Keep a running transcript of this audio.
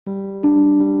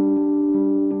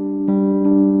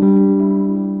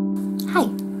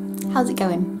how's it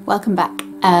going? Welcome back.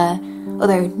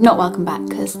 Although not welcome back,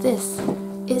 because this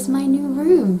is my new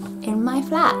room in my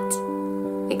flat.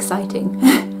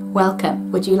 Exciting.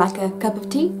 Welcome. Would you like a cup of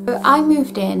tea? So I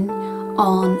moved in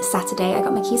on Saturday. I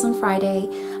got my keys on Friday,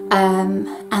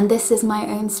 and this is my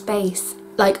own space.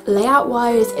 Like, layout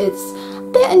wise, it's a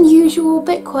bit unusual, a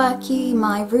bit quirky.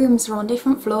 My rooms are on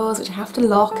different floors, which I have to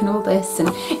lock and all this, and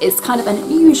it's kind of an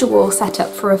unusual setup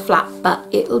for a flat, but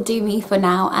it'll do me for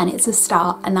now, and it's a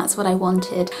start, and that's what I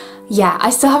wanted. Yeah, I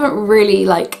still haven't really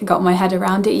like got my head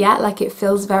around it yet. Like, it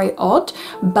feels very odd,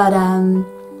 but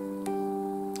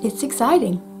it's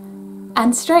exciting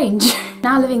and strange.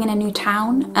 Now living in a new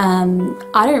town,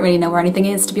 I don't really know where anything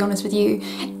is, to be honest with you.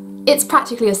 It's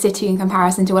practically a city in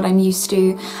comparison to what I'm used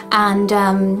to, and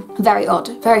very odd,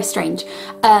 very strange.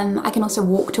 I can also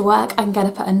walk to work. I can get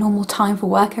up at a normal time for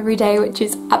work every day, which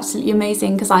is absolutely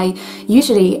amazing, because I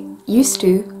usually used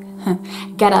to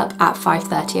get up at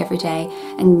 5:30 every day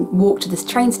and walk to this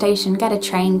train station, get a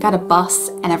train, get a bus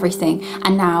and everything,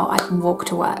 and now I can walk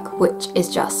to work, which is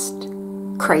just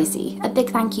crazy. A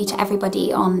big thank you to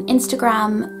everybody on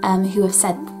Instagram who have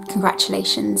said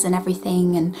congratulations and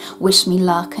everything and wished me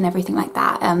luck and everything like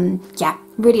that. Yeah,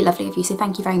 really lovely of you, so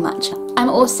thank you very much. I'm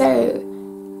also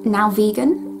now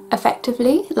vegan,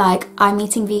 effectively. Like, I'm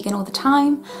eating vegan all the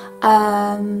time.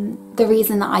 The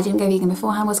reason that I didn't go vegan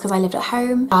beforehand was because I lived at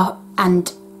home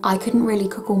and I couldn't really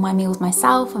cook all my meals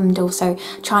myself, and also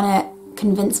trying to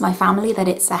convince my family that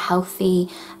it's a healthy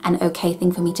and okay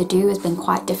thing for me to do has been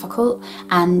quite difficult.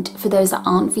 And for those that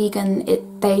aren't vegan,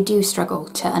 they do struggle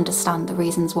to understand the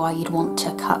reasons why you'd want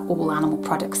to cut all animal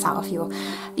products out of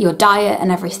your diet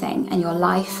and everything and your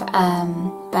life.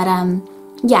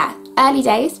 Yeah, early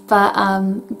days, but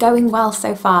going well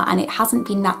so far, and it hasn't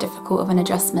been that difficult of an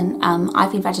adjustment.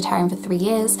 I've been vegetarian for 3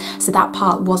 years, so that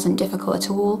part wasn't difficult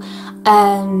at all.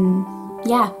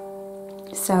 Yeah,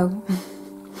 so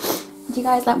do you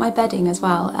guys like my bedding as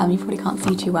well? You probably can't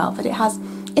see too well, but it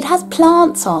has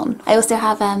plants on. I also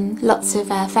have lots of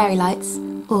fairy lights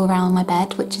all around my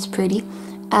bed, which is pretty.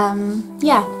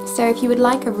 Yeah, so if you would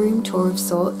like a room tour of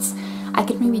sorts, I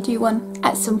could maybe do one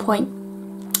at some point.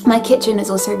 My kitchen is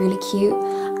also really cute.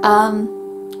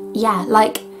 Yeah,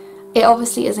 like, it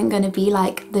obviously isn't going to be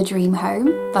like the dream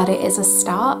home, but it is a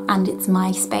start, and it's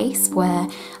my space where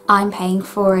I'm paying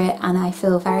for it, and I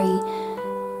feel very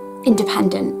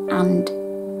independent, and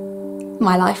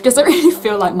my life doesn't really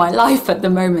feel like my life at the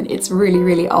moment. It's really,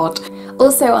 really odd.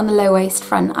 Also, on the low waste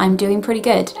front, I'm doing pretty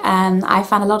good. I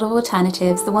found a lot of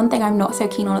alternatives. The one thing I'm not so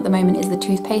keen on at the moment is the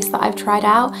toothpaste that I've tried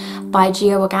out by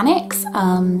Geo Organics.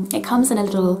 It comes in a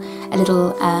little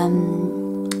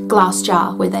glass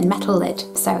jar with a metal lid,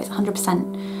 so it's 100%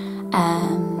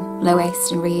 low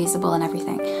waste and reusable and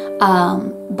everything.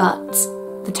 But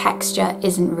the texture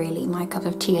isn't really my cup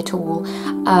of tea at all,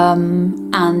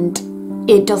 and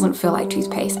it doesn't feel like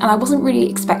toothpaste, and I wasn't really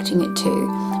expecting it to,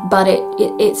 but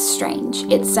it's strange.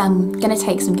 It's gonna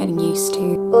take some getting used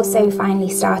to. Also finally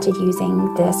started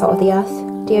using the Salt of the Earth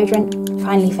deodorant.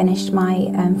 Finally finished my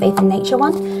Faith in Nature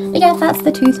one. But yeah, that's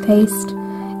the toothpaste.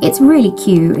 It's really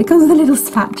cute. It comes with a little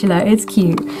spatula. It's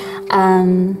cute.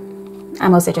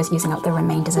 I'm also just using up the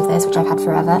remainders of this, which I've had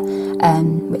forever,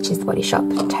 which is the Body Shop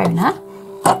toner.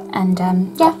 And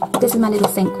yeah, this is my little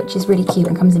sink, which is really cute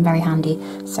and comes in very handy,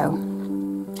 so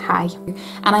hi.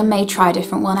 And I may try a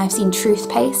different one. I've seen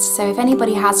toothpaste, so if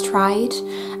anybody has tried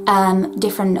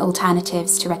different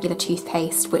alternatives to regular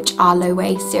toothpaste, which are low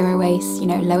waste, zero waste, you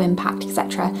know, low impact,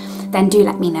 etc., then do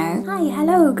let me know. Hi,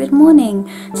 hello, good morning.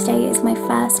 Today is my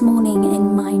first morning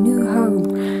in my new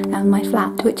home, my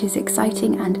flat, which is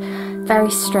exciting and very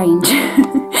strange.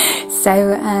 So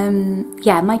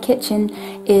yeah, my kitchen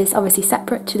is obviously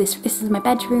separate to this. This is my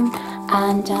bedroom,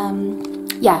 and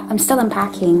yeah, I'm still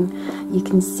unpacking. You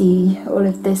can see all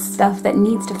of this stuff that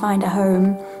needs to find a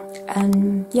home,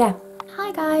 and yeah.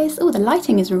 Hi guys. Oh, the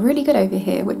lighting is really good over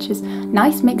here, which is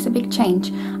nice, makes a big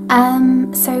change.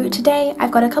 So today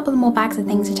I've got a couple more bags of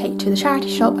things to take to the charity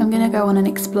shop. I'm gonna go on and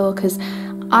explore, because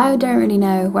I don't really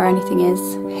know where anything is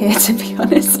here, to be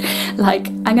honest. Like,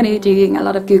 I'm going to be doing a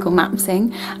lot of Google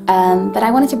Mapsing, but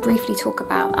I wanted to briefly talk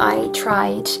about, I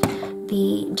tried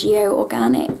the Geo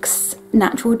Organics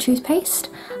natural toothpaste,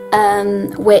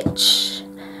 which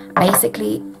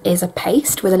basically is a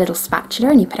paste with a little spatula,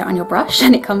 and you put it on your brush,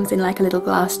 and it comes in like a little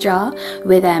glass jar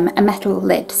with a metal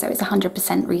lid, so it's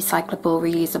 100% recyclable,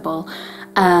 reusable,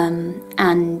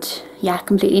 and yeah,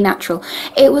 completely natural.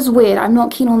 It was weird. I'm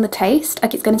not keen on the taste.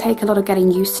 Like, it's going to take a lot of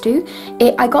getting used to.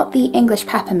 I got the English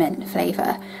peppermint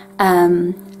flavour,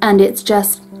 and it's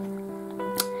just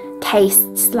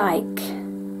tastes like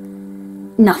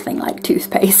nothing like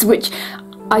toothpaste, which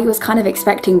I was kind of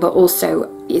expecting, but also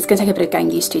it's going to take a bit of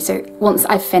getting used to. So once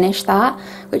I finish that,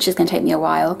 which is going to take me a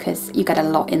while because you get a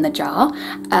lot in the jar,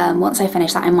 once I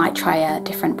finish that I might try a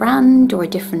different brand or a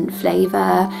different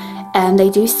flavour. They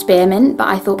do spearmint, but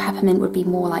I thought peppermint would be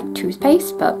more like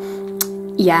toothpaste, but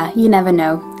yeah, you never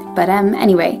know. But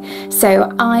anyway,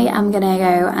 so I am gonna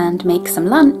go and make some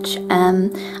lunch.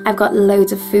 I've got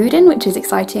loads of food in, which is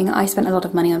exciting. I spent a lot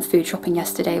of money on food shopping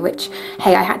yesterday, which,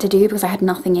 hey, I had to do because I had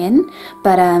nothing in.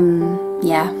 But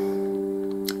yeah,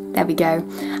 there we go.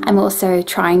 I'm also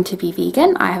trying to be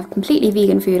vegan. I have completely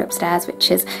vegan food upstairs, which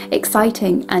is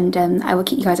exciting, and I will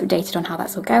keep you guys updated on how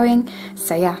that's all going.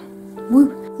 So yeah,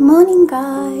 woo. Morning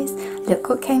guys, look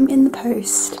what came in the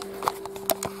post.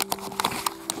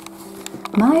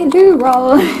 My loo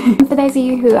roll. For those of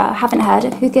you who haven't heard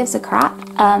of Who Gives a Crap,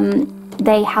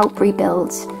 they help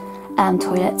rebuild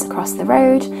toilets across the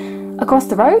road, across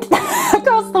the road,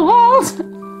 across the world,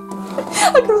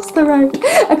 across the road,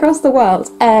 across the world,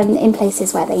 in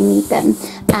places where they need them.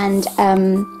 And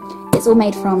it's all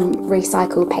made from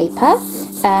recycled paper.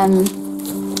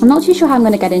 I'm not too sure how I'm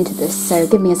going to get into this, so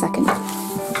give me a second.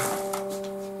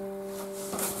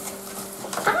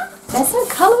 They're so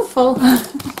colourful.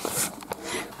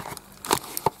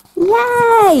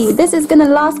 Yay! This is gonna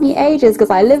last me ages because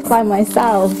I live by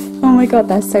myself. Oh my god,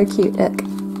 they're so cute, look.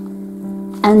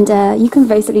 And you can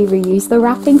basically reuse the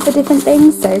wrapping for different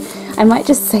things, so I might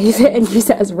just save it and use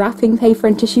it as wrapping paper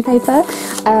and tissue paper.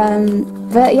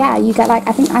 But yeah, you get like,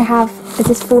 I think I have, is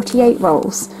this 48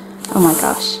 rolls? Oh my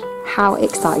gosh, how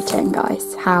exciting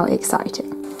guys, how exciting.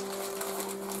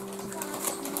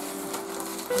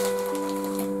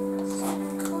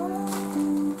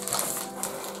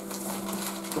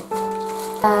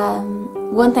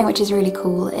 One thing which is really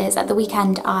cool is at the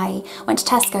weekend I went to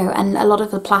Tesco and a lot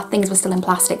of the things were still in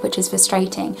plastic, which is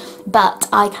frustrating, but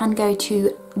I can go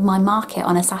to my market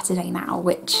on a Saturday now,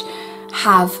 which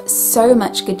have so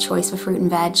much good choice for fruit and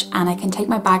veg, and I can take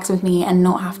my bags with me and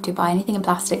not have to buy anything in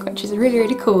plastic, which is really,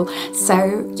 really cool.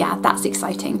 So yeah, that's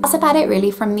exciting. That's about it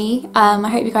really from me. I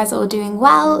hope you guys are all doing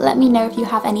well. Let me know if you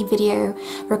have any video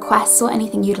requests or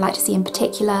anything you'd like to see in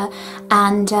particular,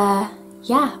 and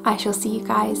yeah, I shall see you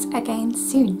guys again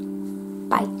soon.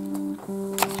 Bye.